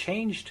obviously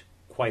changed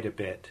quite a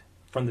bit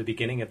from the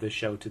beginning of the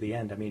show to the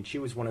end. I mean, she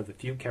was one of the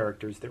few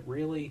characters that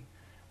really,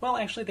 well,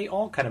 actually, they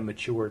all kind of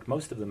matured.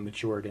 Most of them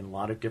matured in a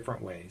lot of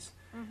different ways.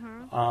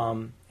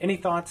 Mm-hmm. Any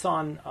thoughts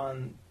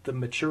on the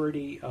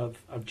maturity of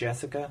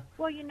Jessica?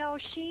 Well,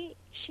 she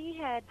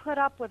had put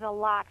up with a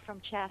lot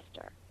from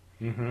Chester.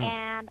 Mm-hmm.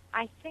 And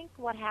I think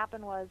what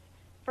happened was,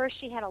 first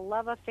she had a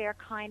love affair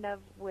kind of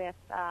with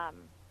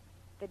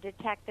the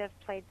detective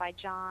played by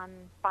John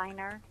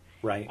Biner.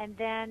 Right. And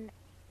then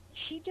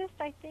she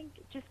I think,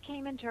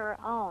 came into her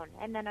own.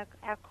 And then, of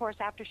course,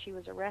 after she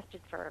was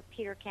arrested for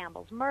Peter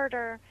Campbell's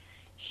murder,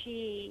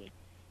 she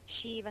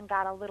even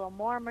got a little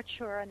more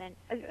mature. And then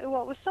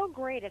what was so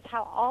great is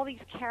how all these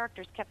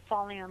characters kept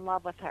falling in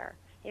love with her.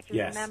 If you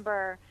Yes.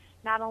 remember,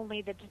 not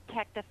only the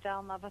detective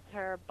fell in love with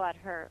her, but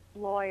her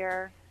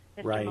lawyer,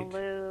 Mr. Right.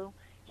 Malou,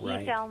 he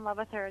Right. fell in love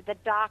with her. The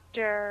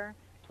doctor,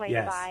 played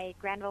Yes. by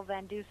Granville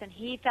Van Dusen,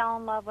 he fell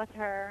in love with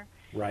her.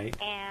 Right.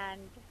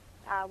 And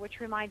which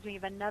reminds me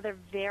of another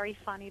very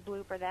funny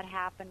blooper that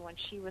happened when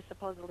she was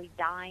supposedly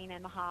dying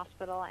in the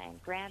hospital,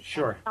 and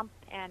Sure.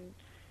 and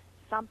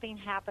something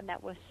happened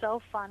that was so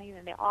funny,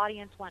 and the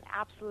audience went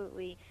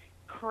absolutely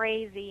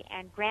crazy,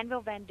 and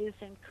Granville Van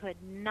Dusen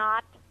could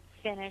not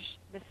finish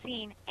the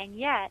scene, and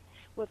yet,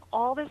 with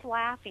all this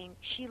laughing,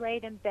 she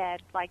laid in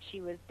bed like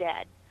she was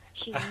dead.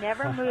 She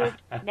never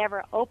moved,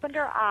 never opened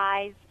her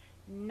eyes,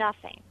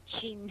 nothing.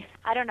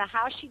 I don't know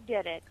how she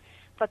did it,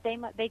 but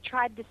they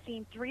tried the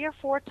scene 3 or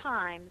 4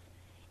 times,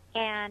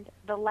 and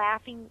the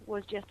laughing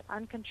was just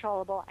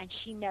uncontrollable, and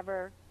she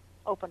never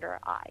opened her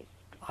eyes.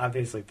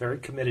 Obviously, very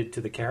committed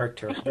to the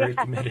character. Very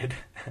committed.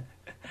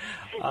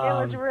 It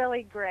was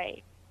really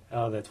great.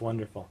 Oh, that's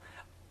wonderful.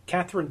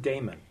 Catherine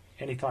Damon.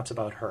 Any thoughts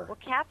about her? Well,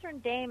 Catherine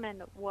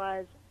Damon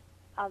was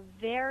a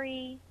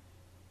very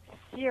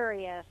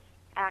serious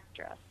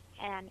actress,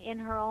 and in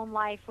her own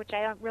life, which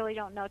I really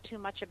don't know too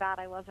much about,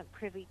 I wasn't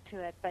privy to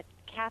it, but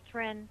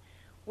Catherine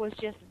was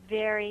just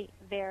very,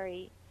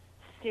 very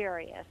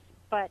serious.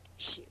 But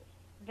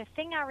the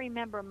thing I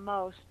remember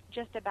most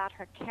just about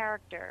her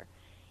character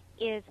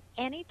is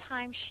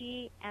anytime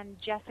she and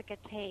Jessica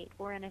Tate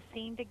were in a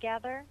scene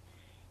together,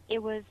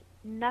 it was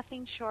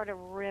nothing short of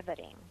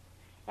riveting.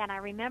 And I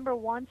remember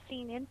one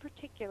scene in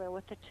particular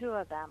with the two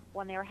of them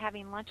when they were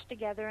having lunch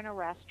together in a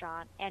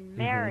restaurant, and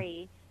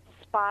Mary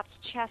spots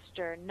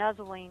Chester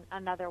nuzzling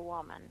another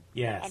woman.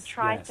 Yes. And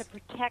tries yes. to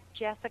protect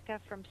Jessica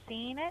from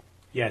seeing it.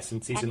 Yes,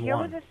 in season and here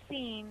 1. was a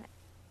scene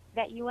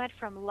that you went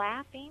from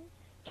laughing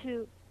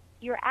to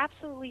you're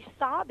absolutely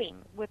sobbing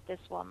with this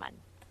woman.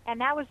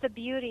 And that was the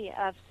beauty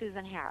of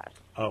Susan Harris.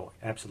 Oh,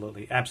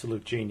 absolutely.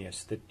 Absolute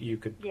genius that you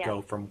could Yes.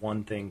 go from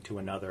one thing to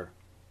another.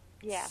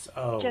 Yes.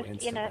 So just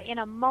instantly. in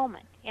a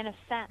moment, in a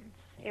sentence.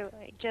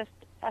 Just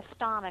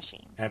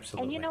astonishing.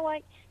 Absolutely. And you know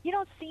what? You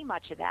don't see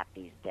much of that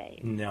these days.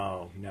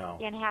 No.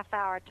 In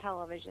half-hour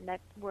television,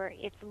 where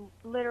it's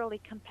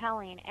literally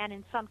compelling and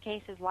in some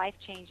cases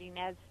life-changing,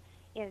 as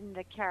in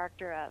the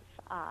character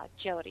of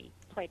Jody,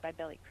 played by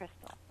Billy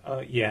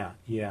Crystal. Yeah,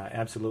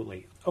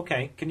 absolutely.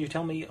 Okay, can you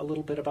tell me a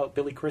little bit about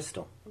Billy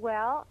Crystal?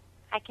 Well,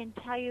 I can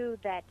tell you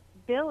that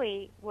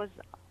Billy was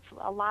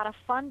a lot of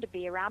fun to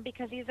be around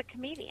because he's a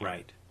comedian.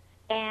 Right.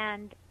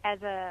 And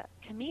as a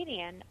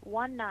comedian,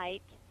 one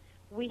night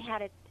we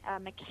had a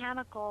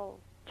technical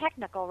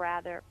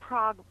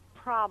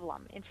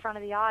problem in front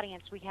of the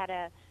audience. We had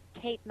a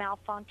tape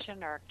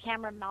malfunction or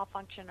camera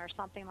malfunction or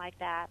something like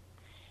that.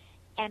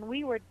 And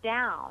we were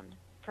down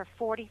for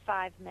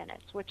 45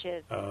 minutes, which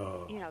is,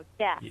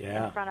 death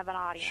in front of an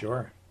audience.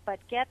 Sure. But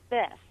get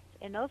this,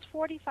 in those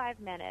 45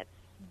 minutes,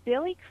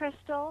 Billy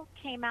Crystal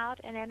came out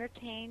and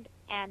entertained,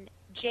 and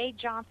Jay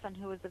Johnson,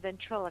 who was the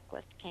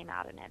ventriloquist, came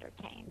out and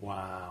entertained.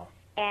 Wow.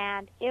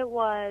 And it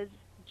was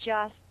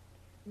just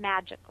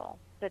magical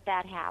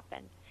that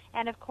happened.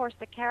 And, of course,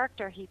 the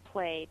character he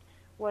played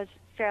was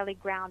fairly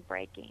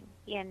groundbreaking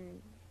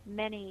in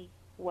many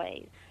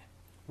ways.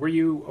 Were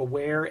you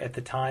aware at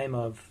the time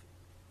of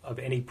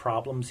any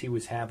problems he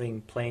was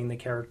having playing the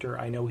character?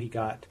 I know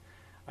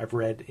I've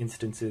read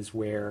instances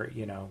where,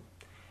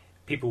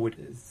 people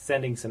would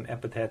sending some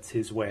epithets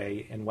his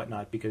way and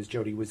whatnot because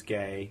Jody was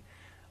gay.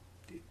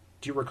 Do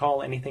you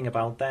recall anything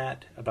about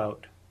that?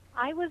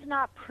 I was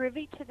not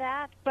privy to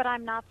that, but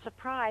I'm not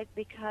surprised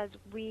because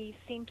we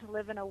seem to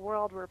live in a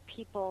world where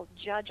people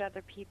judge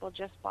other people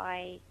just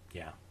by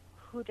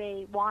who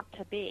they want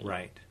to be.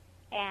 Right.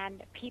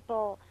 And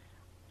people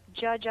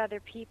judge other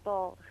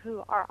people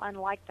who are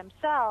unlike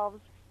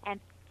themselves and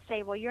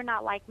say, well, you're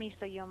not like me,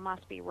 so you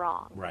must be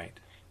wrong. Right.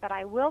 But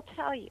I will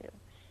tell you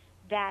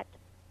that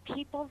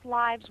people's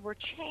lives were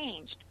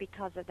changed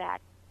because of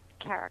that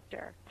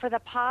character, for the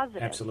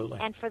positive. Absolutely.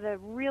 And for the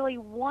really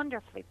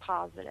wonderfully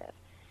positive.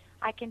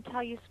 I can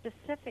tell you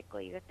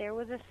specifically that there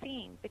was a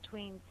scene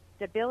between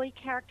the Billy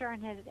character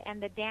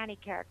and the Danny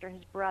character,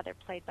 his brother,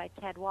 played by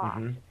Ted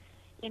Wass,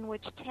 in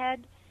which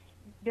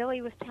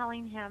Billy was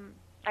telling him,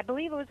 I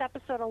believe it was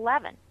episode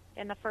 11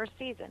 in the first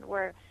season,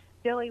 where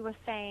Billy was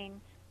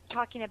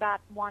talking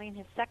about wanting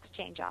his sex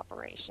change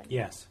operation.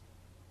 Yes.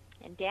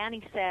 And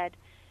Danny said,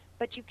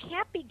 but you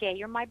can't be gay.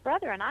 You're my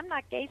brother, and I'm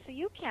not gay, so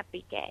you can't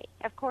be gay.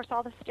 Of course,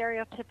 all the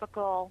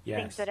stereotypical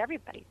things that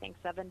everybody thinks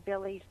of, and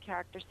Billy's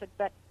character said,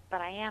 but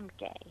I am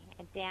gay.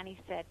 And Danny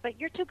said, but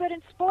you're too good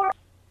in sports.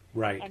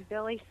 Right. And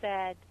Billy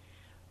said,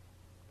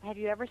 have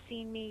you ever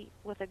seen me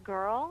with a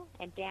girl?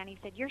 And Danny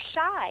said, you're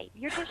shy.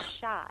 You're just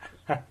shy.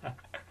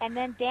 And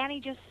then Danny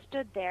just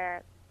stood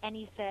there, and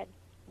he said,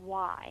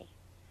 why?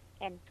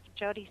 And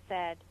Jody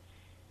said,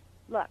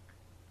 look,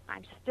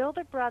 I'm still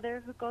the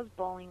brother who goes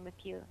bowling with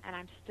you, and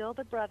I'm still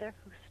the brother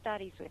who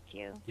studies with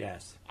you.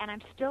 Yes. And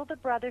I'm still the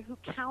brother who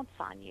counts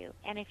on you.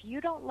 And if you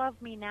don't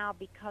love me now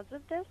because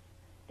of this,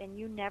 then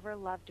you never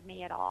loved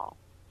me at all.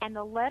 And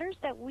the letters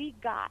that we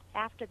got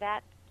after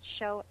that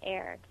show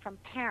aired from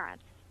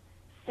parents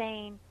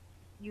saying,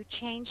 you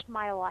changed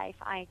my life,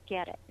 I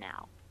get it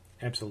now,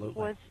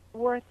 absolutely, was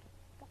worth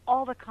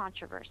all the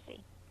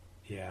controversy.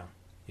 Yeah.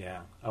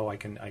 Oh, I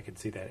can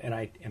see that, and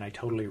I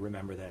totally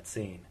remember that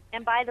scene.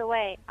 And by the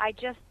way, I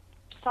just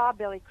saw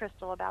Billy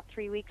Crystal about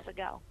 3 weeks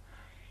ago,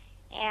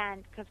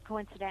 and because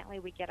coincidentally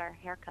we get our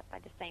hair cut by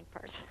the same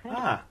person.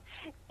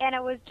 And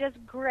it was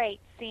just great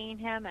seeing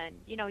him, and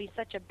he's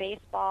such a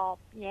baseball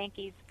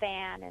Yankees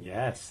fan, and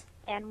yes.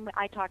 And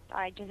I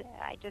just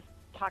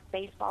talked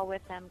baseball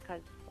with him because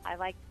I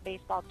like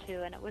baseball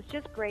too, and it was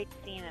just great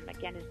seeing him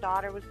again. His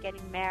daughter was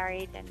getting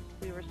married, and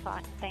we were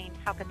saying,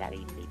 how could that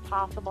even be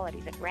possible? That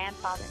he's a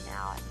grandfather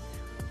now,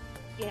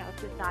 and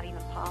it's just not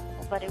even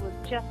possible. But it was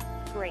just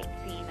great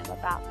seeing him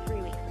about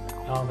 3 weeks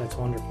ago. Oh, that's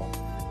wonderful.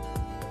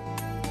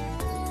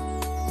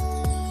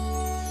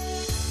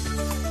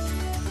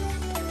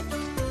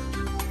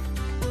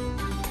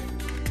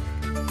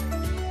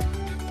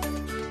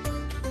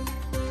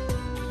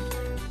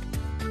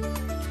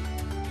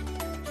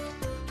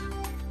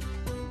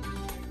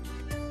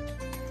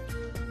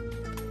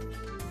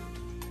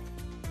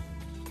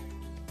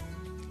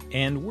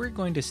 And we're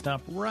going to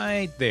stop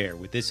right there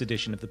with this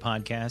edition of the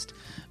podcast.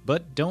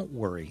 But don't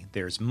worry,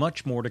 there's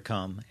much more to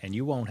come, and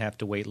you won't have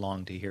to wait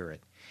long to hear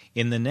it.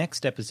 In the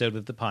next episode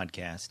of the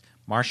podcast,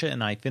 Marcia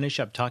and I finish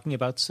up talking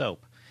about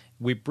soap.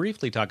 We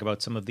briefly talk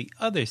about some of the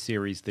other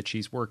series that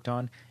she's worked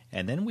on,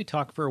 and then we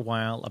talk for a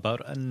while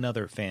about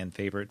another fan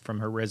favorite from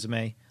her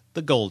resume,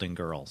 The Golden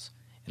Girls.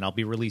 And I'll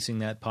be releasing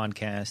that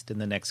podcast in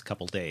the next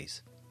couple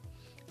days.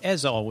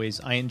 As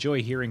always, I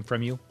enjoy hearing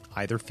from you,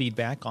 either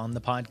feedback on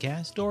the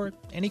podcast or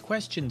any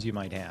questions you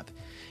might have.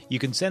 You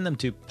can send them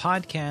to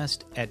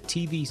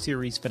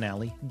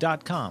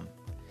podcast@tvseriesfinale.com.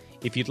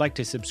 If you'd like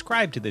to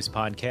subscribe to this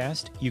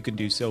podcast, you can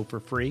do so for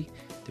free.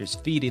 There's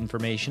feed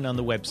information on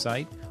the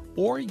website,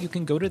 or you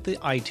can go to the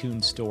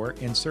iTunes store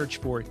and search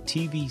for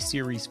TV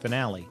Series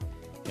Finale,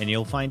 and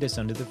you'll find us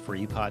under the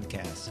free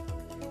podcasts.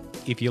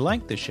 If you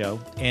like the show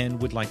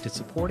and would like to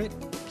support it,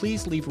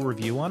 please leave a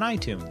review on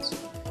iTunes.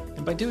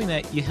 And by doing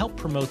that, you help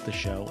promote the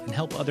show and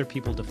help other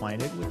people to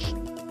find it, which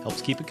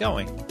helps keep it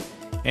going.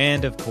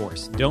 And of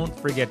course, don't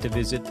forget to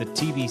visit the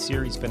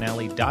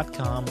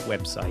tvseriesfinale.com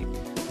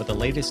website for the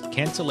latest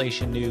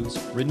cancellation news,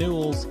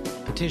 renewals,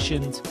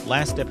 petitions,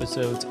 last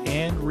episodes,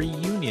 and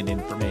reunion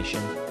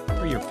information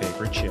for your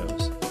favorite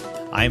shows.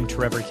 I'm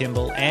Trevor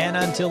Kimball, and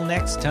until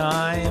next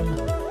time,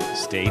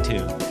 stay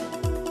tuned.